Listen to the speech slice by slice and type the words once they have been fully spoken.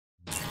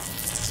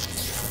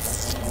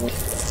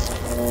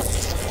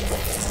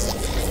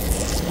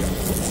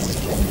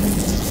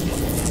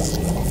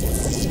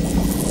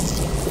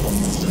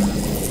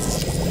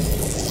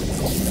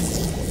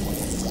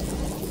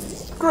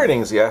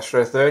Greetings, the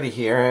Astro 30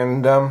 here,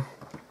 and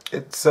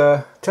it's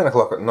 10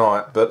 o'clock at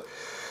night, but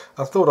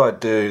I thought I'd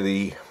do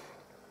the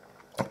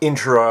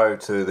intro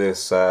to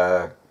this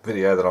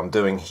video that I'm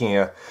doing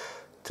here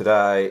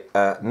today.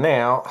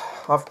 Now,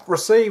 I've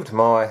received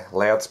my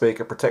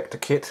loudspeaker protector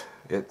kit.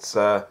 It's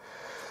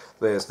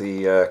there's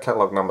the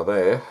catalogue number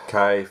there,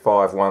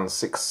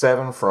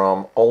 K5167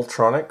 from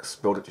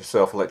Ultronics, Build It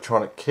Yourself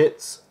Electronic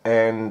Kits,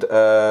 and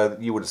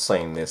you would have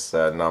seen this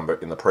number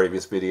in the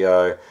previous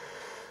video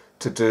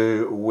to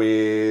do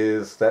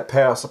with that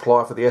power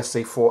supply for the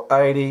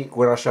SC480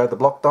 when I showed the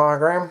block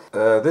diagram.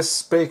 This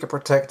speaker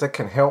protector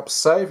can help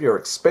save your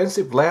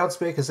expensive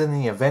loudspeakers in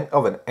the event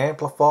of an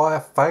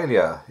amplifier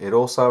failure. It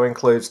also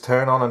includes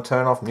turn on and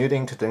turn off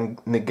muting to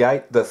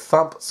negate the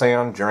thump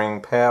sound during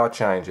power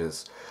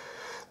changes.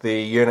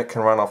 The unit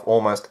can run off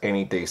almost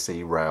any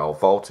DC rail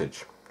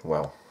voltage.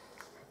 Well,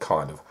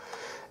 kind of.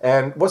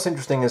 And what's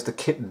interesting is the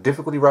kit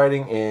difficulty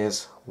rating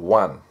is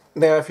 1.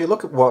 Now if you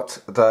look at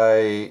what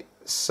they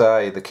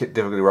say the kit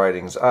difficulty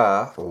ratings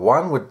are,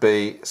 1 would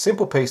be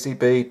simple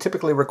PCB,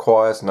 typically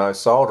requires no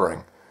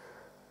soldering.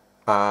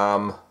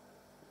 Alright,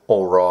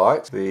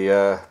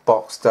 the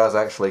box does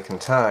actually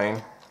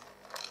contain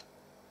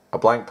a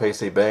blank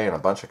PCB and a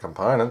bunch of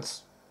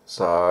components,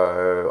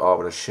 so I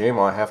would assume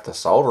I have to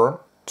solder them.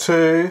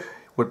 2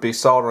 would be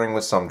soldering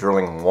with some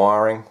drilling and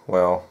wiring.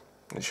 Well,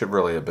 it should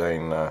really have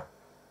been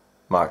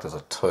marked as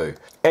a 2.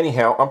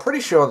 Anyhow, I'm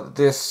pretty sure that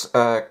this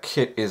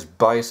kit is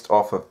based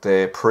off of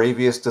their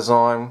previous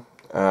design,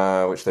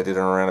 which they did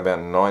around about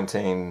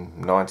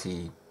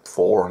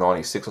 1994 or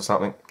 96 or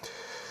something.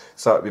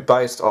 So it'd be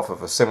based off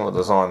of a similar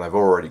design they've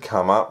already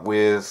come up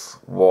with.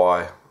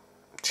 Why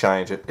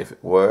change it if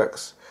it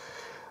works?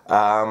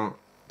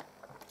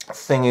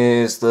 Thing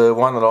is, the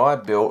one that I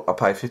built, I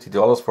paid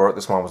 $50 for it.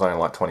 This one was only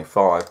like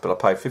 $25, but I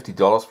paid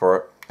 $50 for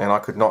it, and I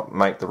could not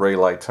make the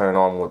relay turn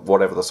on with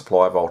whatever the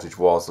supply voltage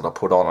was that I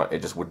put on it.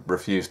 It just would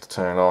refuse to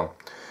turn on.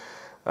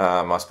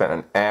 I spent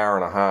an hour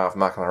and a half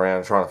mucking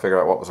around trying to figure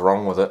out what was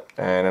wrong with it,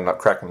 and ended up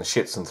cracking the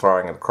shits and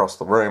throwing it across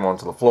the room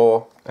onto the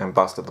floor and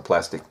busted the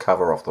plastic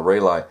cover off the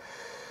relay.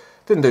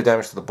 Didn't do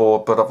damage to the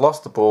board, but I've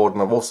lost the board,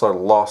 and I've also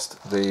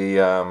lost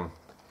the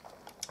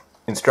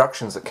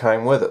instructions that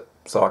came with it,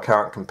 so I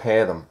can't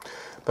compare them.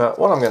 But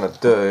what I'm going to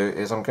do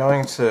is I'm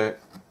going to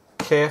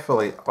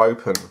carefully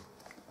open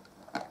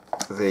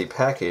the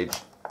package,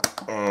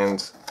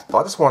 and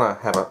I just want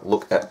to have a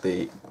look at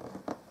the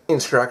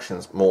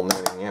instructions more than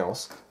anything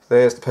else.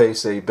 There's the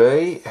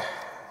PCB,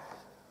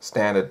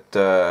 standard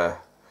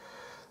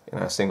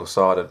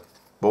single-sided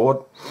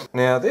board.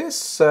 Now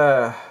this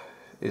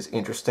is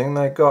interesting.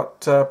 They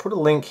got put a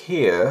link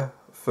here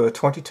for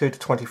 22 to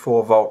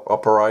 24 volt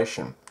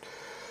operation.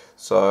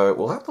 So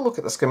we'll have to look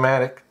at the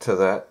schematic to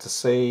that to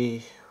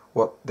see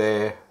what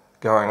they're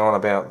going on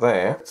about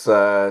there. It's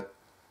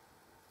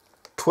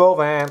 12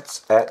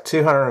 amps at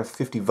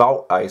 250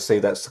 volt AC,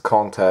 that's the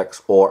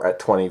contacts, or at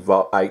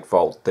 28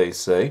 volt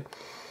DC.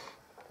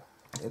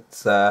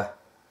 It's a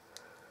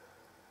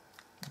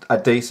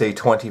DC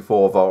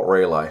 24 volt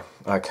relay.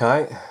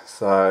 Okay,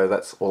 so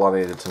that's all I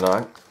needed to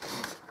know.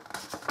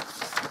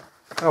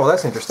 Oh, well,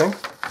 that's interesting.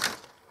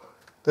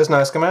 There's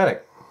no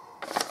schematic.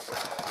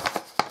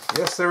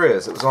 Yes, there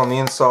is. It was on the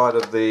inside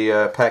of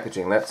the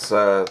packaging. That's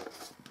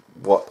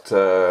what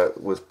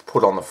was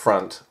put on the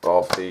front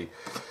of the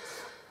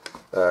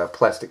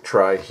plastic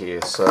tray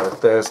here. So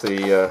there's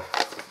the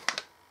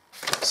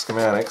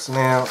schematics.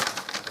 Now,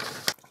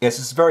 yes,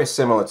 it's very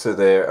similar to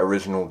their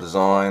original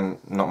design.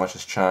 Not much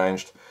has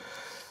changed.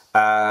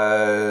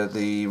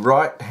 The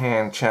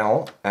right-hand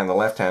channel and the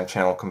left-hand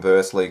channel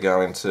conversely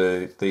go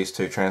into these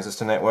two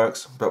transistor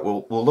networks, but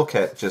we'll look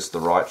at just the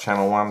right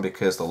channel one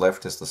because the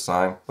left is the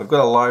same. We've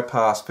got a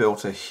low-pass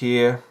filter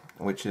here,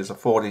 which is a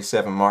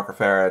 47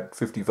 microfarad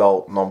 50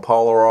 volt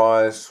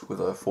non-polarized with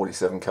a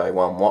 47k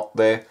 1 watt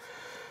there,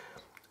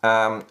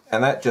 and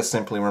that just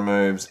simply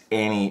removes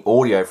any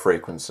audio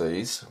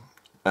frequencies,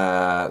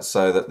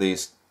 so that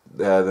these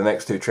the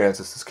next two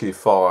transistors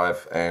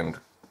Q5 and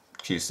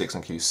Q6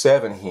 and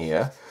Q7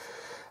 here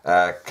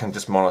can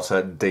just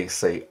monitor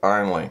DC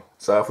only.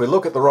 So if we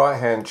look at the right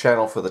hand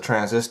channel for the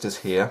transistors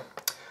here,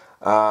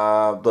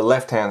 the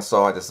left hand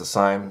side is the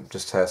same,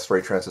 just has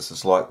 3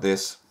 transistors like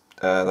this.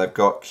 They've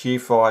got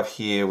Q5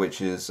 here,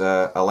 which is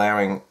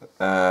allowing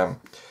the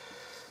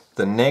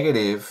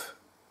negative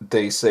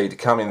DC to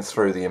come in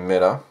through the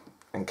emitter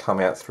and come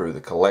out through the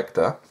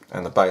collector,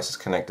 and the base is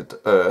connected to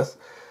earth,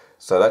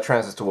 so that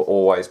transistor will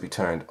always be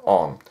turned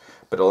on,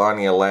 but it'll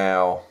only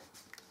allow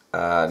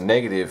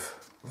negative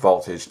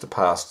voltage to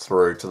pass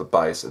through to the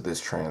base of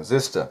this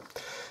transistor.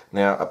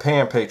 Now a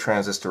PNP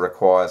transistor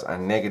requires a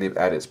negative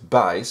at its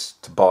base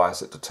to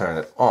bias it to turn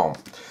it on.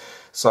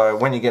 So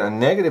when you get a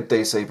negative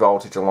DC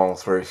voltage along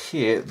through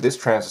here, this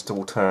transistor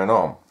will turn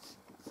on.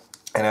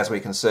 And as we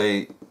can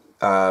see,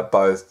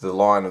 both the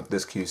line of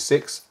this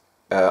Q6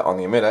 on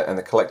the emitter and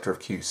the collector of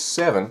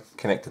Q7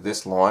 connect to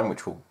this line,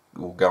 which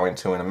we'll go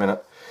into in a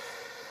minute.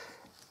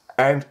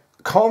 And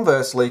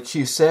conversely,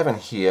 Q7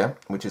 here,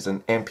 which is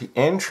an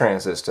NPN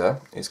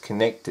transistor, is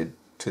connected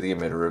to the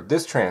emitter of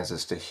this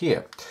transistor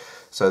here.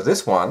 So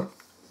this one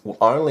will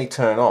only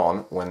turn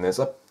on when there's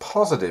a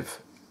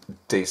positive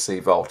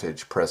DC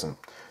voltage present,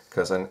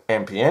 because an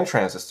NPN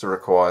transistor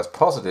requires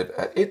positive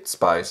at its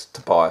base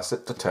to bias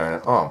it to turn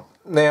it on.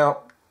 Now,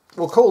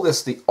 we'll call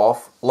this the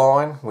off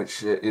line,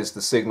 which is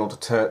the signal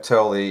to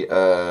tell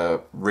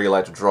the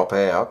relay to drop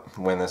out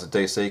when there's a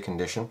DC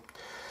condition,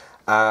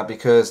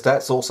 because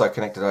that's also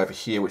connected over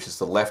here, which is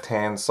the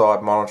left-hand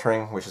side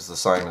monitoring, which is the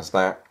same as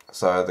that.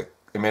 So the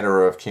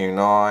emitter of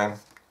Q9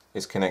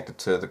 is connected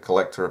to the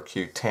collector of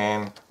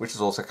Q10, which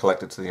is also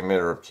connected to the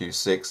emitter of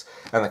Q6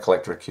 and the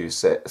collector of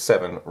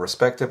Q7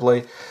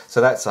 respectively.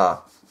 So that's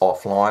our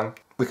offline.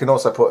 We can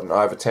also put an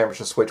over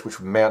temperature switch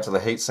which would mount to the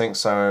heatsink,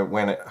 so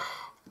when it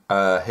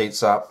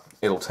heats up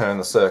it'll turn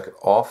the circuit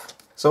off.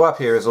 So up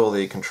here is all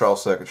the control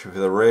circuitry for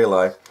the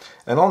relay,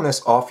 and on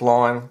this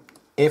offline,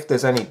 if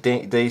there's any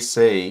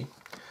DC,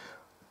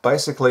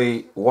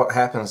 basically what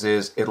happens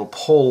is it'll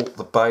pull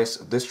the base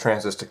of this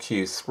transistor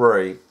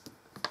Q3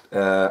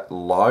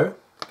 low,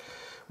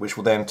 which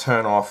will then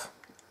turn off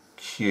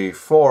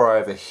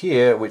Q4 over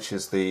here, which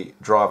is the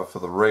driver for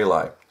the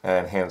relay,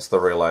 and hence the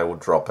relay will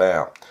drop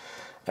out.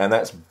 And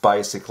that's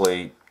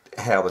basically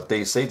how the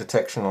DC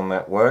detection on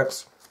that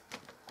works.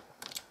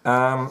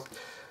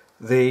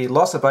 The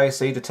loss of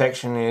AC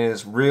detection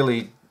is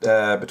really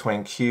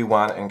between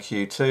Q1 and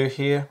Q2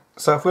 here.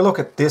 So if we look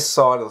at this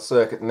side of the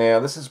circuit now,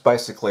 this is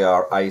basically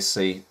our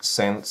AC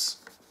sense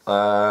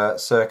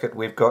circuit.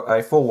 We've got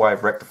a full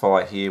wave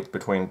rectifier here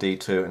between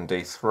D2 and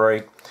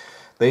D3.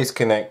 These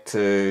connect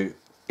to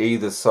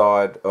either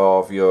side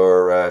of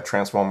your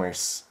transformer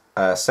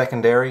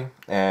secondary,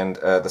 and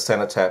the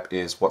center tap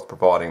is what's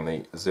providing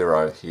the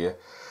 0 here.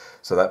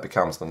 So that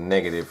becomes the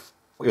negative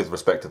with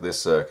respect to this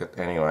circuit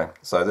anyway.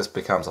 So this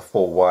becomes a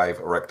full wave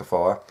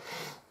rectifier.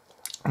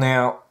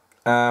 Now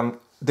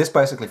this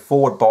basically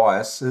forward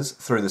biases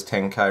through this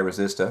 10K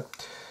resistor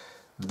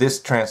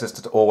this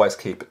transistor to always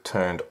keep it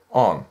turned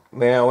on.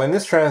 Now when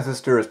this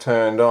transistor is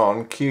turned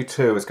on,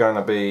 Q2 is going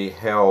to be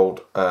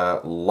held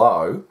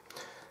low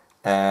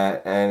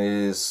and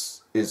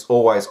is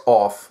always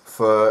off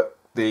for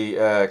the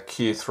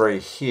Q3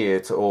 here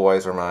to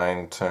always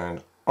remain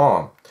turned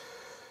on.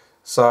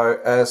 So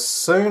as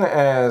soon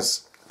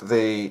as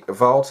the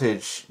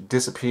voltage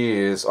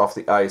disappears off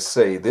the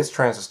AC, this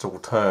transistor will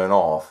turn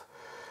off,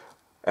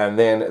 and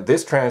then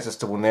this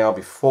transistor will now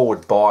be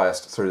forward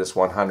biased through this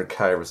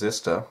 100K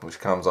resistor, which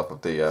comes off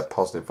of the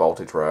positive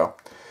voltage rail,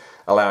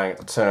 allowing it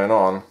to turn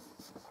on,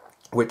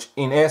 which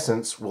in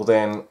essence will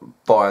then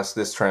bias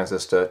this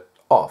transistor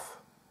off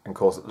and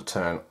cause it to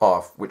turn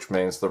off, which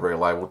means the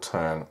relay will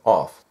turn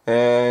off.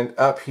 And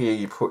up here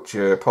you put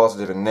your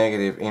positive and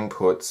negative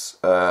inputs.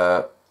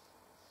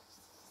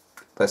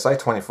 They say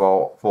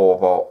 24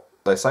 volt,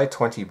 they say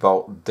 20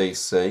 volt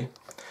DC.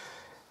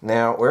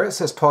 Now where it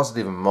says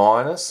positive and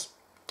minus,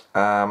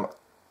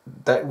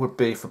 that would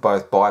be for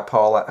both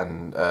bipolar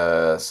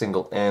and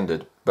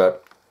single-ended,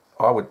 but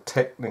I would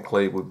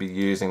technically be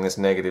using this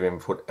negative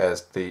input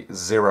as the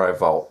 0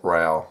 volt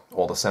rail,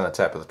 or the center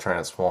tap of the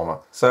transformer.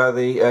 So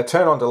the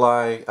turn on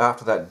delay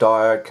after that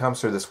diode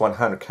comes through this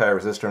 100K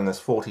resistor and this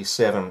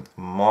 47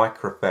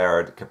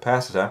 microfarad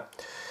capacitor,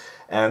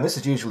 and this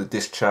is usually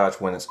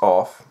discharged when it's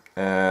off,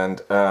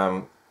 and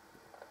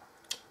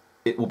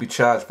it will be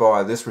charged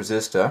via this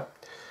resistor,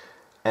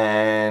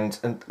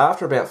 and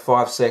after about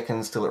 5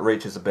 seconds till it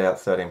reaches about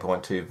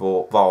 13.2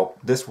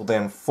 volt, this will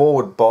then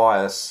forward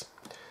bias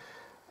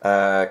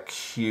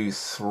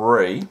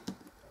Q3,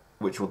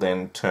 which will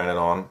then turn it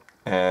on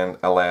and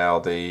allow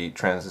the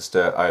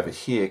transistor over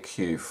here,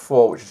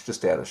 Q4, which is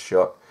just out of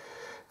shot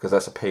because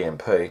that's a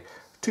PMP,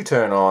 to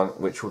turn on,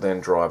 which will then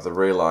drive the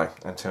relay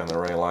and turn the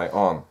relay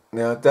on.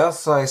 Now it does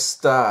say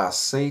star,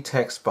 see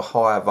text for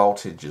higher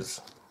voltages.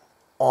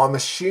 I'm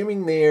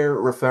assuming they're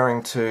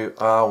referring to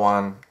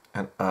R1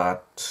 and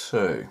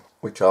R2,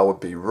 which I would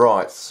be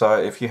right. So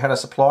if you had a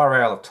supply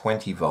rail of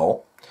 20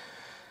 volt,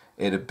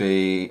 it'd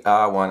be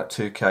R1 at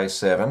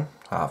 2K7,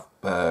 half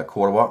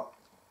quarter watt,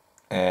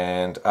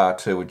 and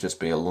R2 would just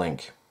be a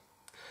link,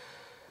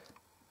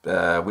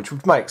 which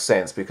would make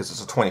sense because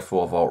it's a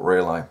 24 volt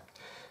relay.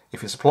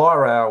 If your supply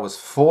rail was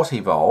 40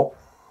 volt,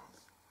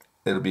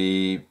 it'll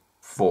be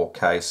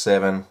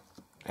 4K7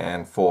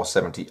 and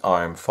 470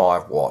 ohm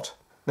 5 watt.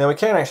 Now we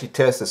can actually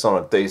test this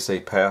on a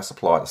DC power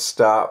supply to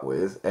start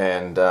with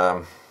and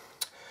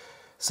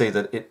see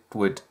that it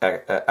would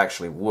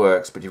actually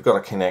works, but you've got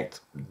to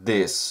connect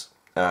this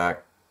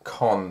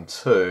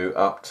CON2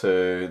 up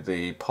to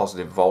the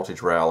positive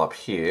voltage rail up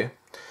here,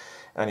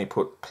 and you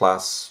put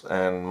plus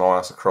and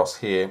minus across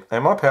here,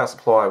 and my power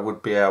supply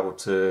would be able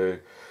to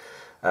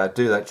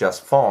do that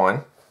just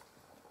fine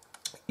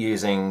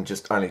using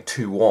just only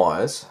 2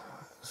 wires.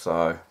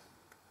 So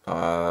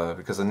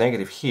because the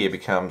negative here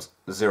becomes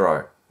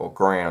 0 or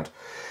ground.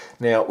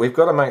 Now we've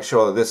got to make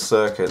sure that this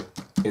circuit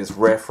is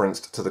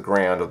referenced to the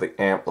ground of the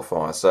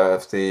amplifier. So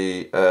if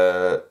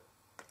the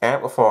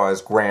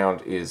amplifier's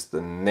ground is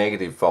the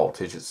negative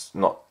voltage, it's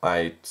not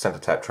a center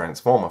tap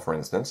transformer for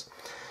instance,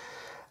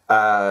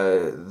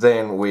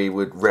 then we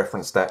would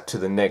reference that to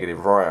the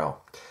negative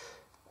rail.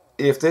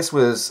 If this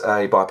was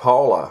a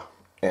bipolar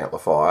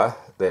amplifier,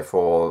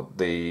 therefore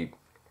the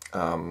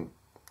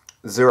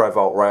 0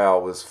 volt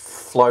rail was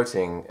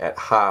floating at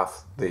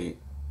half the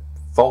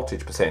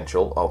voltage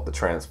potential of the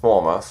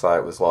transformer, so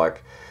it was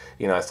like,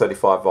 you know,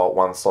 35 volt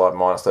one side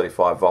minus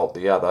 35 volt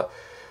the other,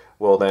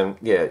 well then,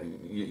 yeah,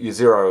 your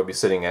 0 would be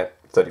sitting at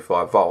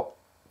 35 volt.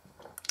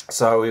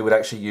 So we would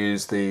actually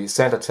use the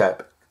center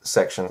tap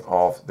section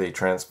of the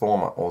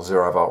transformer, or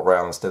 0 volt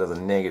rail, instead of the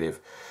negative,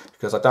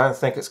 because I don't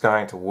think it's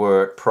going to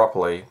work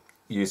properly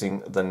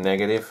using the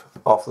negative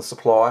off the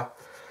supply,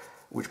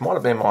 which might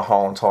have been my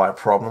whole entire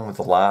problem with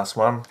the last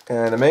one.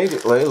 And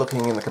immediately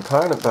looking in the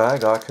component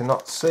bag, I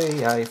cannot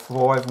see a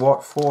 5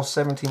 watt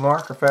 470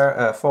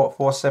 microfarad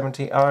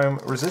 470 ohm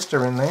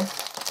resistor in there.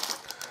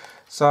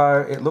 So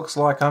it looks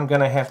like I'm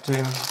going to have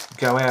to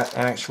go out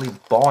and actually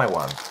buy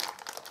one.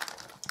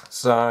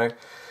 So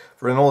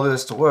in order for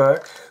this to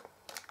work,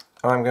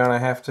 I'm going to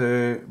have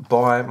to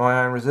buy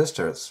my own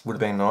resistor. It would have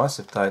been nice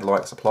if they'd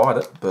like supplied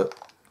it, but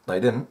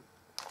they didn't.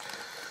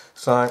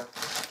 So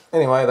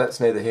anyway, that's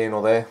neither here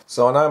nor there.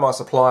 So I know my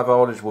supply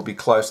voltage will be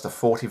close to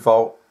 40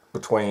 volt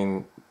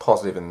between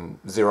positive and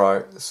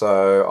 0,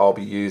 so I'll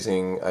be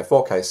using a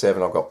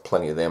 4K7. I've got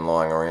plenty of them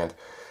lying around.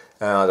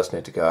 I just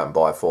need to go out and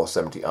buy a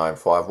 470 ohm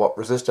 5 watt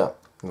resistor.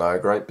 No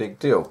great big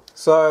deal.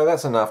 So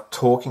that's enough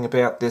talking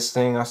about this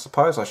thing. I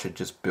suppose I should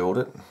just build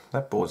it.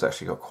 That board's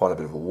actually got quite a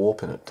bit of a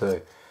warp in it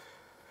too.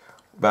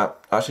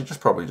 But I should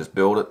probably just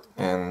build it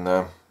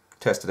and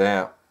test it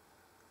out.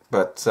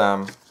 But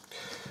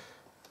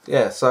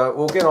yeah, so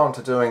we'll get on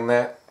to doing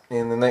that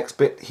in the next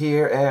bit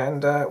here,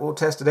 and we'll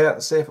test it out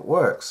and see if it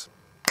works.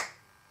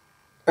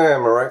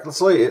 And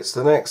miraculously, it's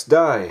the next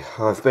day.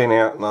 I've been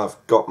out and I've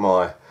got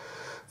my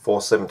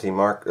 470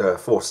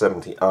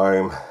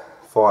 ohm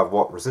 5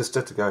 watt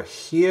resistor to go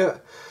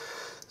here.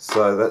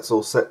 So that's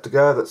all set to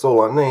go. That's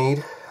all I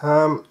need.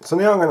 So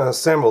now I'm going to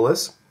assemble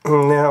this.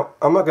 Now,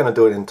 I'm not going to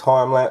do it in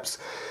time lapse.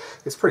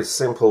 It's pretty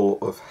simple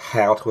of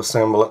how to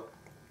assemble it.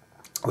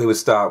 We would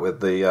start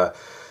with the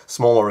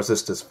smaller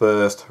resistors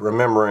first,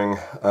 remembering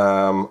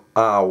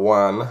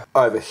R1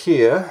 over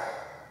here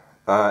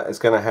is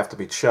going to have to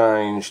be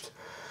changed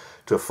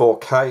to a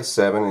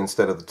 4K7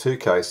 instead of the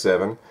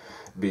 2K7,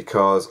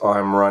 because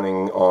I'm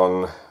running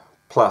on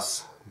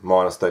plus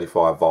minus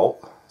 35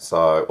 volt,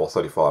 so, or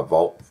 35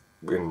 volt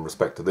in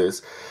respect to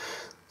this.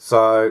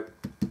 So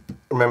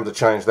remember to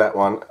change that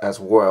one as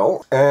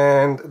well.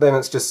 And then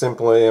it's just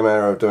simply a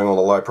matter of doing all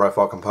the low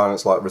profile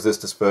components like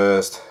resistors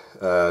first,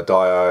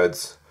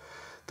 diodes,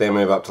 then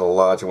move up to the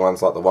larger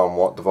ones like the 1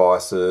 watt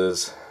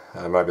devices,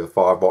 maybe the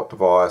 5 watt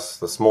device,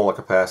 the smaller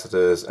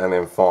capacitors, and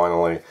then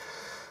finally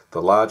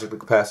the larger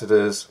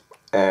capacitors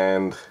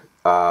and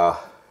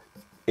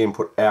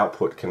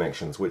input-output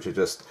connections, which are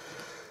just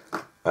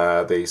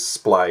these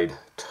splayed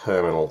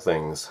terminal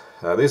things.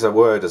 These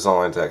were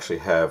designed to actually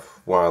have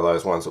one of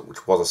those ones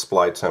which was a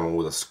splayed terminal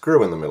with a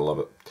screw in the middle of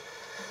it.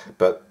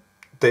 But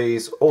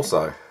these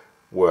also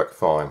work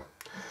fine.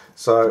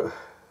 So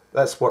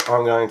that's what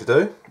I'm going to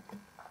do,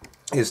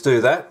 is do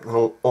that.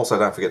 And also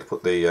don't forget to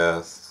put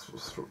the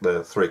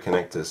 3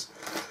 connectors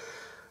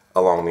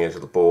along the edge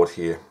of the board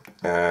here.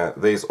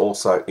 These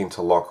also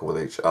interlock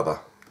with each other.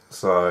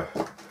 So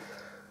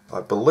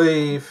I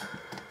believe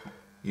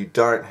you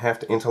don't have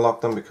to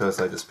interlock them because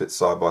they just fit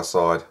side by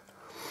side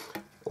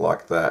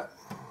like that.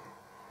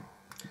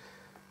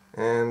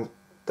 And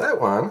that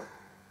one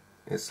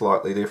is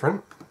slightly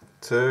different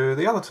to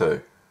the other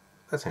two.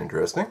 That's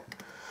interesting.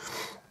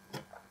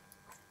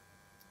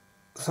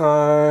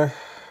 So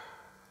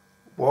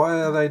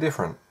why are they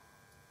different?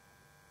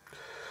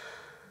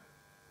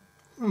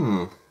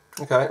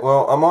 Okay,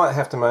 well, I might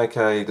have to make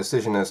a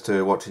decision as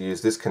to what to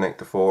use this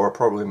connector for. I'll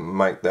probably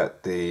make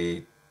that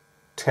the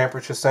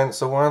temperature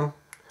sensor one,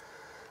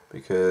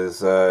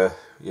 because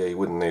yeah, you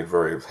wouldn't need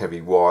very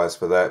heavy wires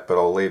for that, but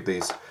I'll leave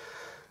these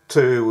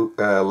 2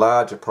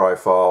 larger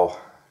profile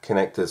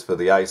connectors for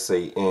the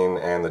AC in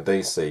and the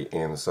DC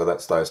in. So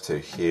that's those 2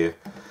 here,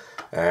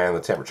 and the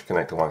temperature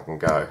connector one can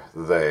go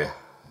there.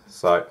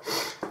 So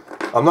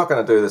I'm not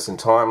going to do this in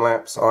time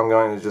lapse. I'm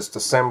going to just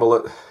assemble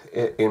it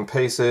in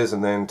pieces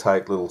and then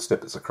take little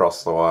snippets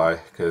across the way,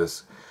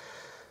 because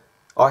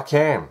I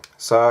can.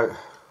 So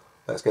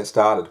let's get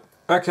started.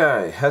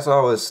 Okay, as I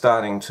was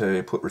starting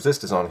to put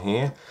resistors on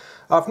here,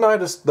 I've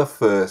noticed the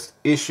first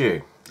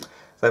issue.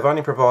 They've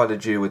only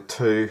provided you with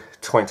 2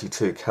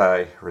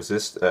 22K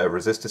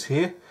resistors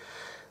here.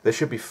 There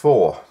should be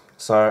 4.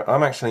 So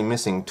I'm actually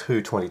missing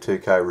 2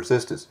 22K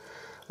resistors.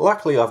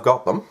 Luckily I've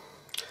got them.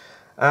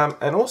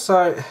 And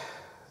also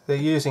they're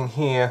using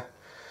here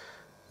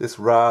this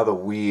rather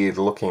weird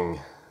looking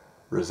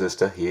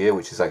resistor here,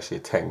 which is actually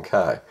a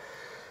 10K.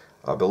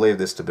 I believe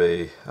this to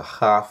be a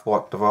half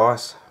watt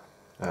device.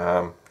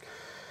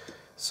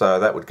 So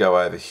that would go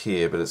over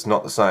here, but it's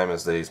not the same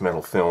as these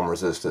metal film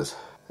resistors.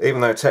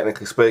 Even though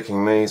technically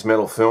speaking these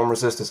metal film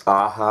resistors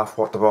are half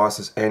watt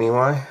devices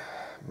anyway,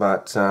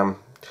 but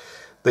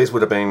These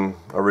would have been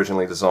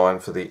originally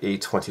designed for the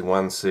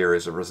E21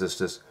 series of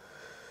resistors,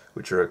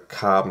 which are a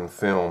carbon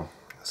film,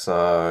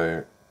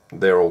 so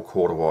they're all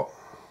quarter watt.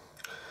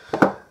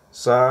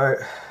 So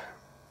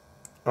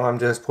I'm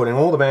just putting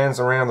all the bands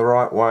around the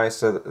right way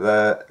so that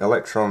the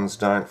electrons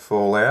don't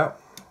fall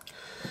out.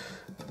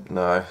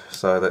 No,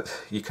 so that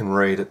you can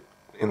read it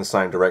in the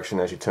same direction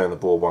as you turn the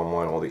board one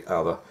way or the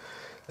other.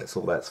 That's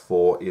all that's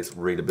for, is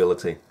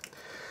readability.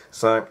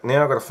 So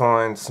now I've got to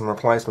find some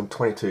replacement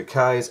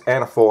 22Ks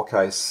and a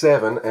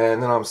 4K7,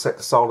 and then I'm set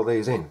to solder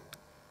these in.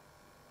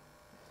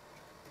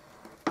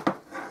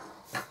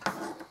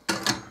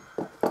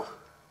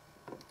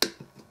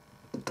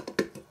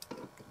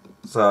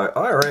 So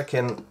I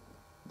reckon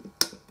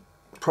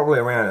probably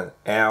around an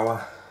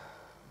hour,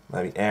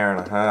 maybe hour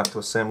and a half to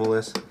assemble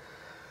this.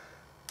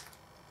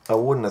 I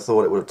wouldn't have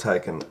thought it would have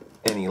taken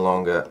any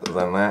longer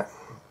than that,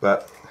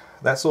 but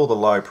that's all the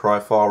low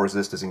profile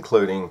resistors,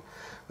 including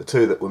the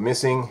two that were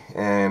missing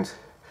and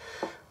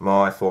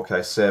my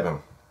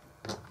 4K7.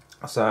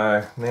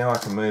 So now I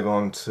can move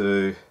on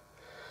to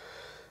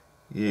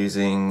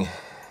using,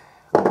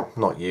 well,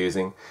 not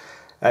using,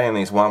 adding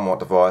these 1 watt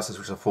devices,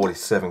 which are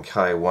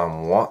 47K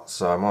 1 watt,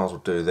 so I might as well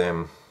do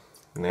them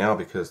now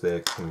because they're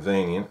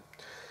convenient.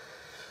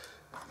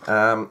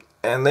 And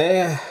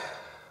they're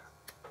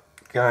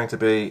going to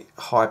be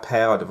high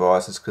power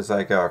devices because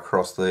they go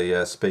across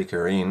the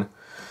speaker in,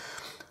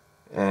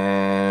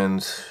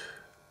 and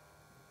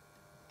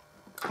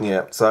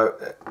yeah, so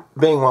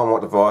being 1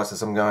 watt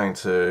devices, I'm going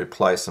to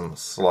place them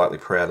slightly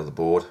proud of the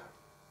board,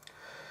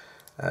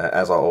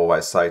 as I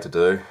always say to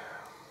do.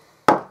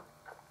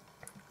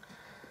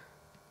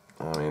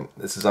 I mean,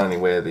 this is only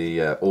where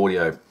the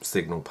audio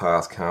signal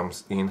path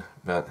comes in,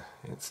 but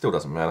it still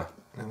doesn't matter.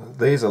 And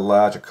these are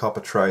larger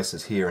copper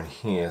traces here and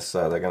here,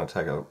 so they're going to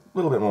take a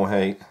little bit more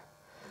heat,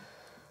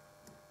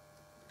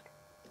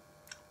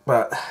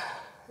 but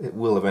it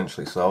will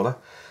eventually solder.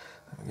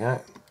 There we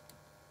go.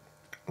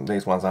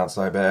 These ones aren't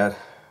so bad.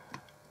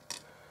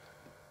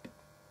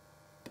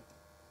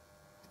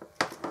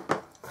 There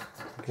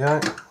we go.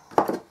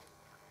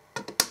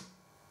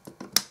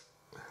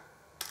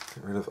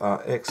 Get rid of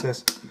our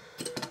excess.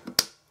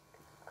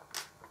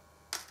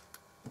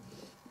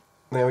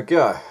 There we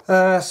go.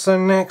 So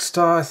next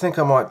I think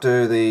I might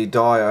do the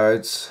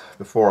diodes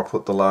before I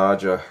put the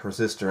larger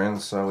resistor in.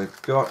 So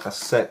we've got a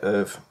set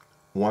of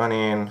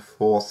 1N,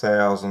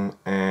 4000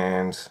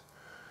 and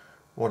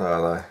what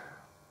are they?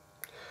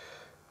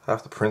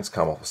 Half the prints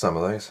come off of some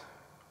of these.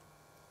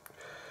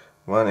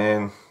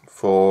 1N,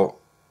 4,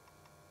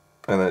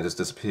 and then it just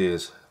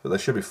disappears. But they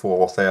should be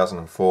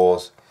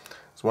 4004s.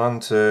 It's 1,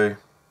 2,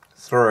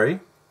 3.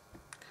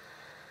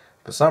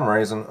 For some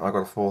reason I got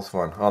a fourth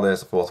one. Oh,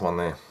 there's the fourth one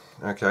there.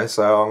 Okay,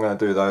 so I'm going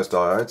to do those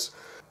diodes.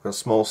 I've got a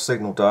small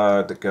signal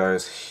diode that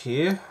goes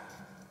here,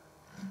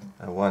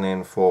 a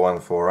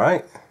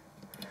 1N4148,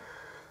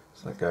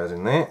 so that goes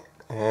in there,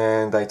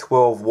 and a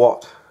 12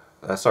 volt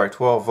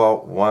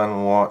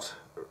 1 watt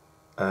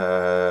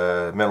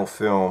metal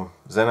film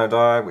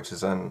xenodiode, which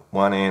is an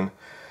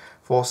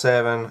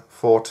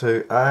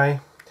 1N4742A.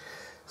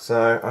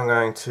 So I'm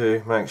going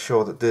to make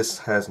sure that this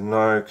has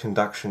no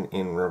conduction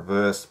in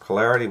reverse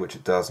polarity, which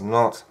it does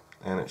not,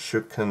 and it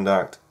should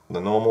conduct the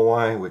normal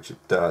way, which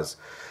it does.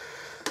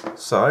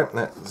 So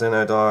that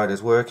xenodiode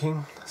is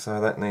working,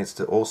 so that needs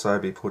to also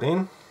be put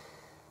in.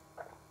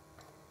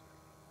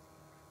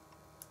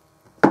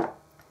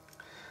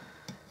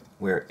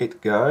 Where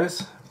it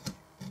goes.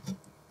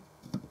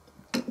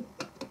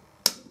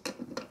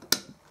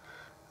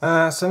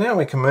 So now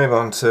we can move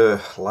on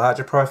to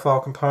larger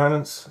profile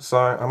components. So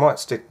I might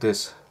stick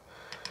this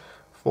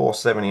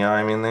 470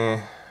 ohm in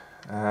there.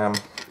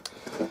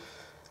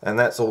 And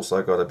that's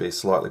also got to be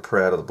slightly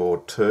proud of the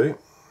board too,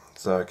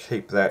 so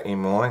keep that in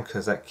mind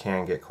because that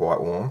can get quite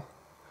warm.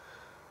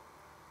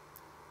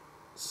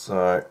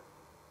 So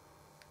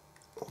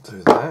I'll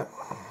do that.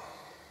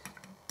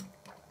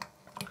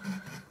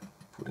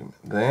 Put him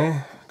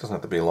there. It doesn't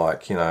have to be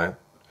like, you know,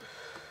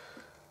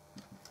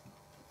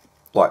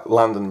 like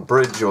London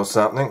Bridge or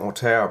something, or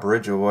Tower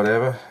Bridge or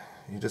whatever.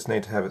 You just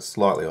need to have it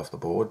slightly off the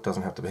board. It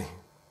doesn't have to be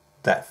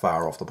that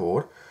far off the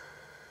board.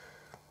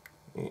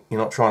 You're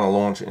not trying to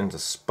launch it into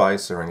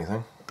space or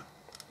anything.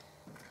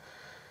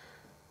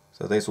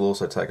 So these will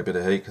also take a bit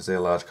of heat because they're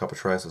large copper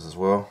traces as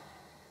well.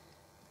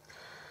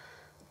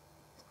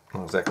 I'm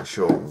not exactly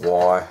sure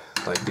why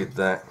they did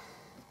that.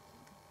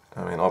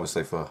 I mean,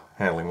 obviously for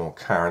handling more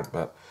current,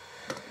 but...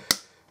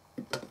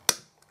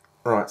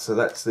 Right, so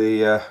that's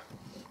the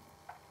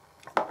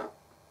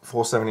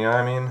 470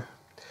 ohm in.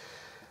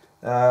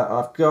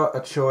 I've got a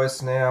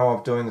choice now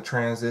of doing the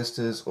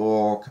transistors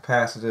or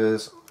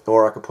capacitors,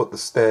 or I could put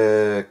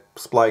the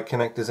display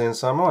connectors in,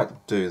 so I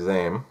might do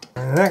them.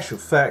 And in actual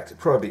fact, it'd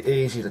probably be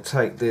easier to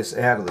take this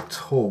out of the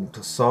tool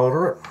to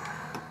solder it,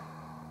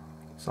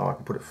 so I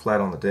can put it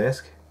flat on the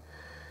desk.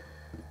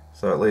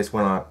 So at least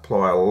when I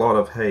apply a lot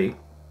of heat,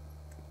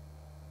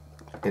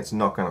 it's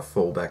not going to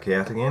fall back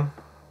out again.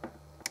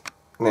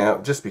 Now,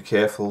 just be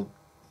careful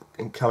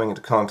in coming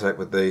into contact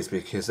with these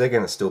because they're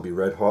going to still be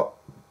red hot.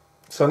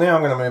 So now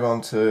I'm going to move on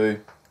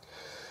to,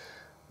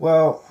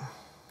 well,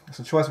 it's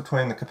a choice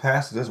between the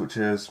capacitors, which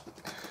is,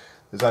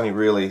 there's only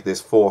really this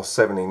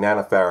 470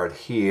 nanofarad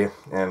here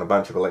and a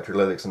bunch of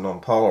electrolytics and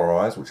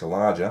non-polarized, which are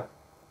larger,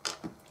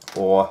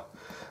 or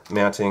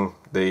mounting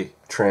the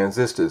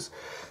transistors.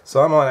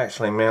 So I might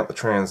actually mount the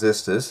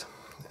transistors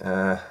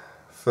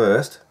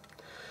first,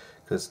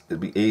 because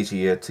it'd be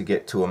easier to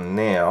get to them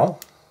now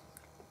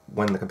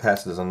when the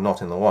capacitors are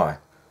not in the way.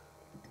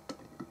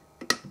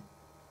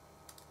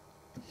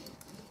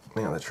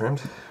 Now they're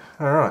trimmed.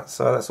 Alright,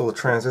 so that's all the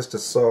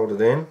transistors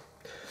soldered in.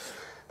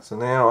 So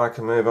now I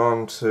can move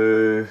on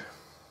to,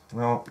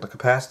 well, the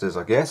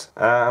capacitors, I guess.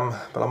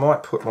 But I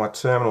might put my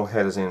terminal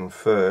headers in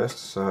first.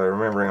 So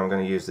remembering I'm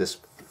going to use this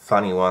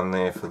funny one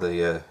there for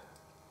the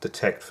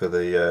detect for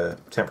the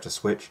temperature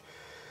switch.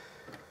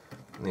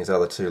 And these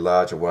other two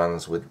larger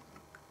ones with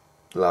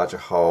larger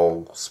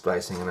hole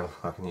spacing in them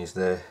I can use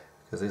there,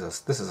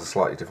 because this is a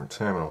slightly different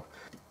terminal.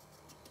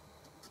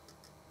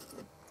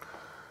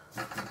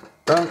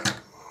 Done.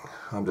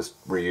 I'm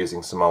just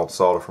reusing some old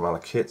solder from other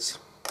kits.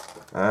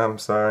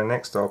 So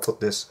next I'll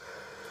put this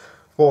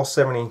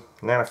 470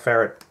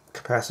 nanofarad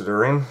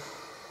capacitor in,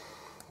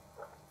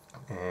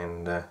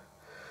 and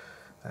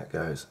that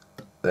goes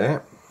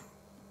there.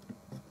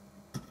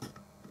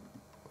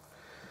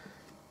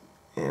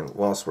 And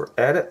whilst we're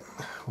at it,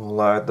 we'll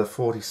load the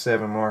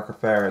 47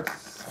 microfarad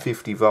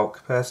 50 volt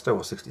capacitor,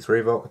 or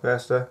 63 volt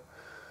capacitor,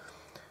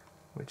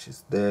 which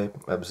is there,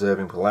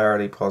 observing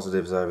polarity,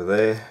 positives over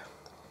there.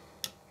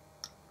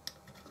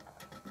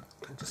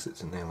 It just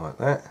sits in there like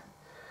that.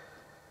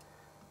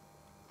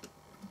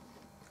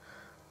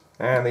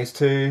 And these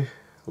two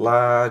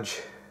large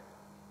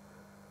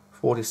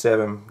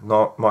 47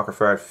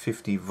 microfarad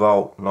 50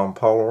 volt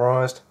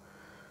non-polarized.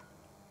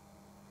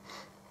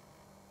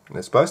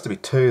 There's supposed to be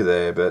two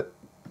there,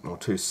 or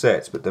two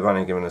sets, but they've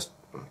only given us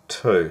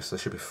two, so there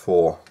should be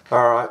four.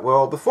 Alright,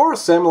 well, before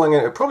assembling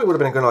it, it probably would have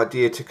been a good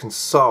idea to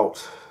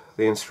consult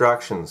the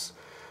instructions.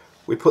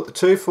 We put the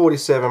two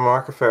 47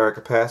 microfarad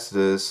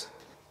capacitors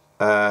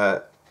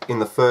in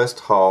the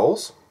first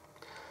holes.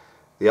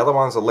 The other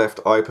ones are left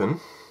open.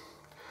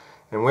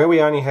 And where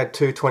we only had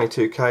two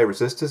 22K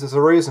resistors, there's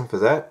a reason for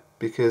that,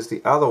 because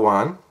the other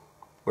one,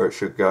 where it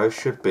should go,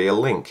 should be a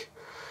link.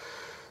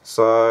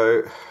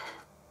 So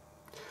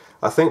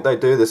I think they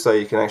do this so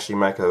you can actually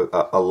make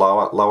a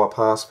lower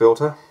pass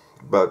filter,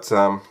 but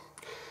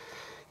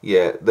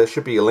yeah, there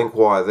should be a link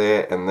wire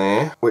there and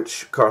there,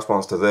 which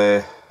corresponds to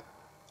there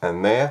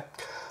and there.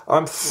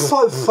 I'm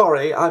so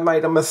sorry, I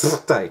made a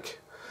mistake.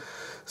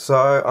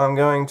 So I'm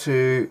going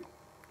to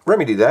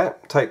remedy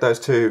that, take those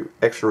two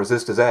extra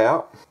resistors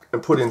out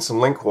and put in some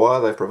link wire.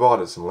 They've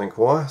provided some link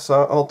wire,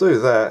 so I'll do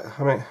that.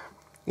 I mean,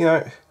 you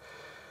know,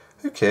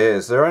 who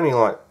cares? They're only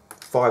like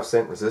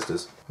 5-cent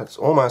resistors. That's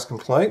almost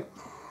complete.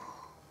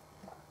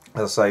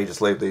 As I say, you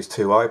just leave these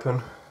two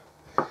open.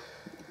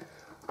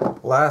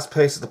 Last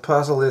piece of the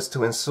puzzle is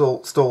to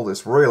install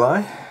this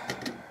relay.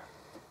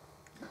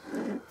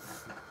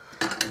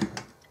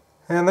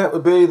 And that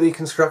would be the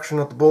construction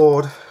of the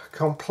board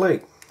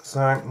complete.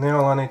 So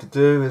now all I need to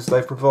do is,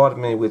 they've provided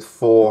me with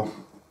 4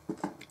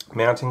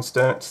 mounting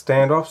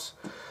standoffs.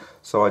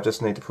 So I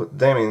just need to put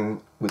them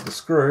in with the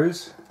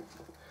screws,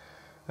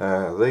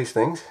 these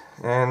things,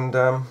 and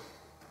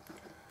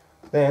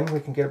then we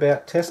can get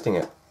about testing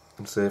it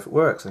and see if it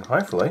works, and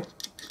hopefully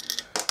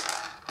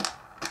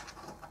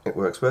it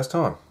works first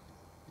time.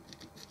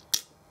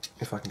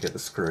 If I can get the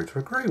screw to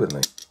agree with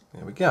me.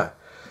 There we go.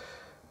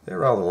 They're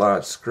rather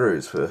large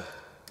screws for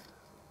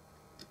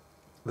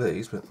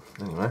these, but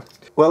anyway.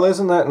 Well,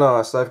 isn't that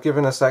nice? They've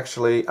given us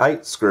actually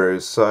 8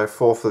 screws, so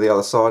 4 for the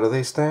other side of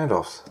these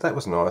standoffs. That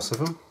was nice of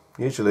them.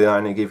 Usually they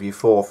only give you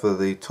 4 for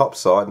the top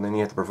side, and then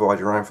you have to provide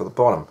your own for the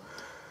bottom.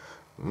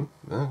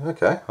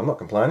 Okay, I'm not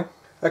complaining.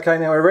 Okay,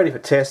 now we're ready for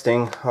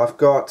testing. I've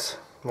got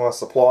my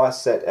supply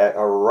set at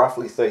a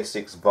roughly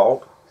 36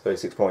 volt,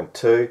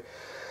 36.2.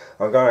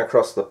 I'm going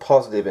across the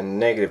positive and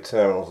negative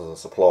terminals of the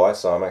supply,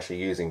 so I'm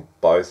actually using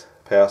both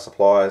power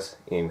supplies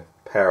in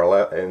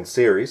parallel and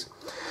series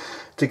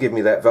to give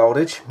me that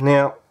voltage.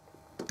 Now,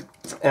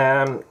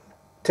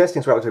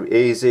 testing's relatively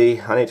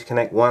easy. I need to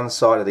connect one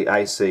side of the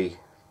AC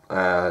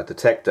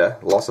detector,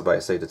 loss of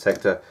AC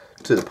detector,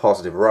 to the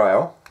positive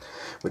rail,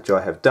 which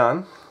I have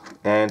done.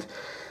 And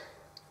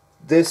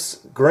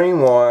this green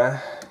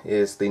wire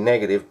is the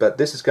negative, but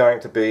this is going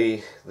to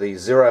be the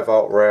 0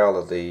 volt rail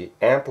of the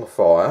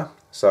amplifier,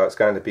 so it's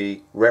going to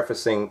be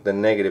referencing the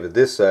negative of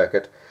this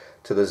circuit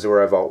to the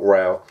 0 volt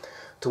rail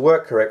to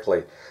work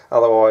correctly.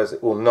 Otherwise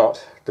it will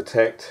not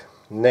detect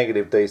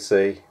negative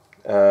DC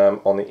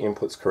on the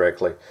inputs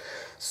correctly.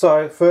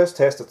 So first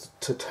test is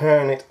to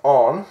turn it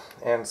on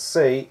and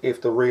see if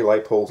the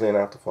relay pulls in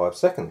after 5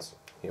 seconds.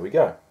 Here we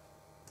go.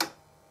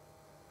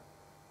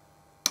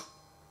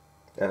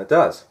 And it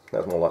does. That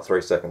was more like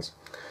 3 seconds.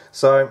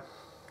 So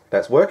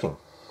that's working.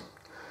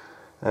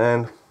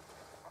 And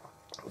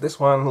this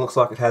one looks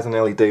like it has an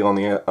LED on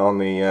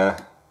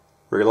the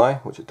relay,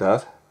 which it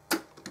does.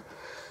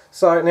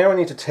 So now we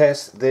need to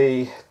test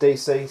the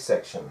DC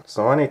section.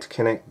 So I need to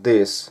connect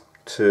this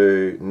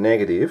to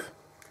negative,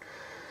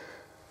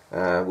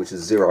 which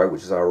is 0,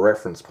 which is our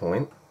reference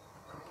point.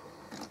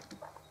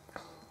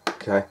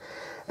 Okay,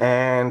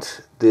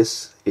 and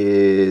this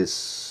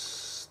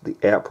is the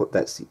output,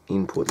 that's the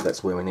input,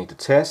 that's where we need to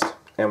test,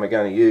 and we're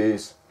going to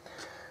use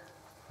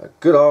a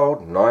good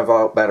old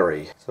 9-volt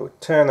battery. So we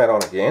turn that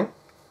on again.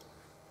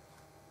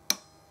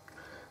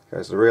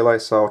 Goes the relay,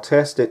 so I'll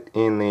test it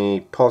in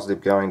the positive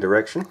going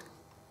direction.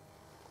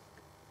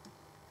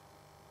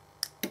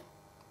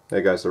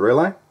 There goes the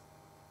relay.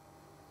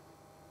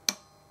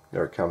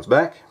 There it comes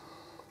back.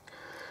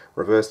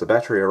 Reverse the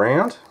battery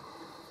around.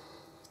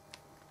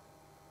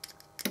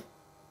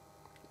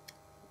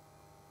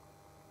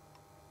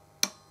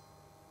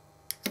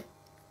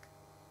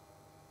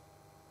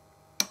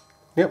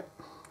 Yep,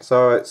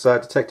 so it's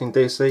detecting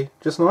DC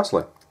just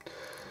nicely.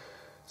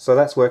 So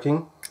that's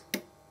working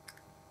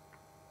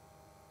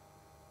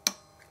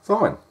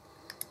fine.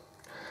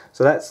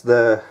 So that's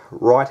the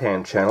right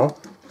hand channel.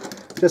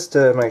 Just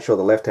to make sure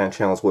the left hand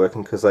channel is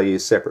working because they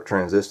use separate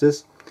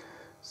transistors.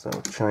 So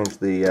we'll change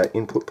the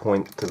input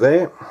point to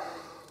there.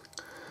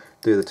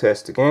 Do the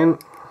test again.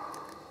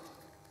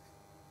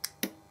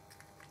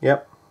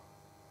 Yep.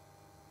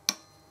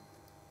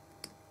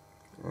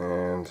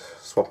 And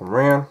swap them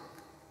around.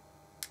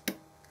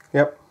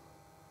 Yep.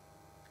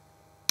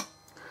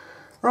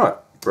 Right,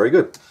 very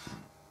good.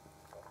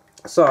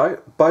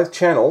 So both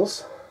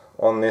channels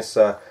on this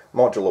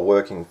module are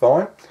working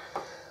fine.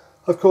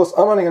 Of course,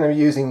 I'm only going to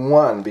be using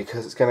one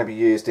because it's going to be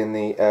used in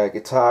the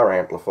guitar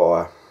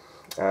amplifier.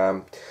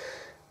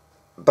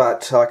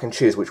 But I can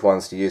choose which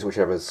ones to use,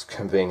 whichever's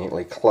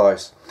conveniently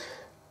close.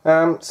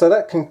 So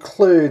that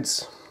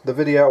concludes the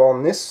video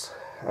on this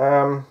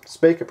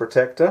speaker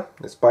protector.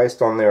 It's based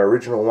on their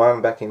original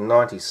one back in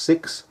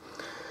 '96.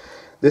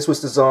 This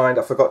was designed,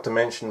 I forgot to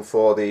mention,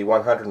 for the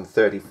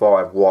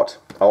 135 watt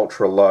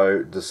ultra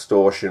low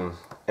distortion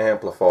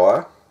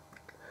amplifier,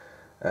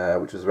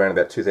 which was around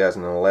about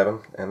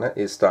 2011, and that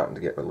is starting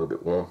to get a little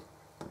bit warm.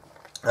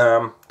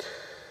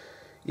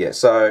 Yeah,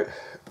 so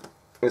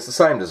it's the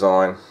same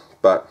design,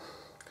 but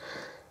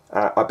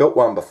I built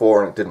one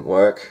before and it didn't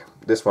work.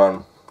 This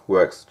one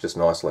works just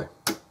nicely.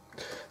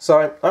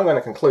 So I'm going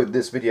to conclude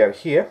this video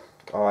here.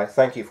 I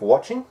thank you for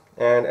watching,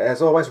 and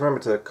as always,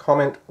 remember to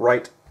comment,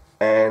 rate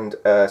and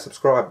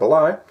subscribe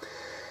below,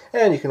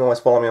 and you can always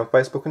follow me on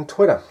Facebook and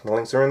Twitter. The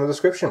links are in the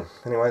description.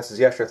 Anyway, this is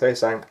Yashra3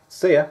 saying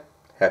see ya,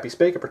 happy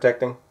speaker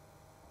protecting.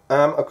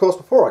 Of course,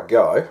 before I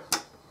go,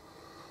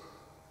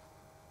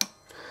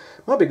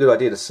 might be a good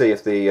idea to see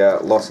if the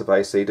loss of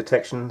AC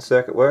detection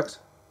circuit works,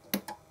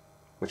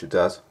 which it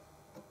does.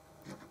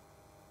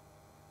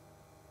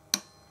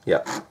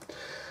 Yep.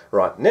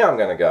 Right, now I'm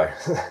going to go.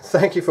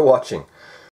 Thank you for watching.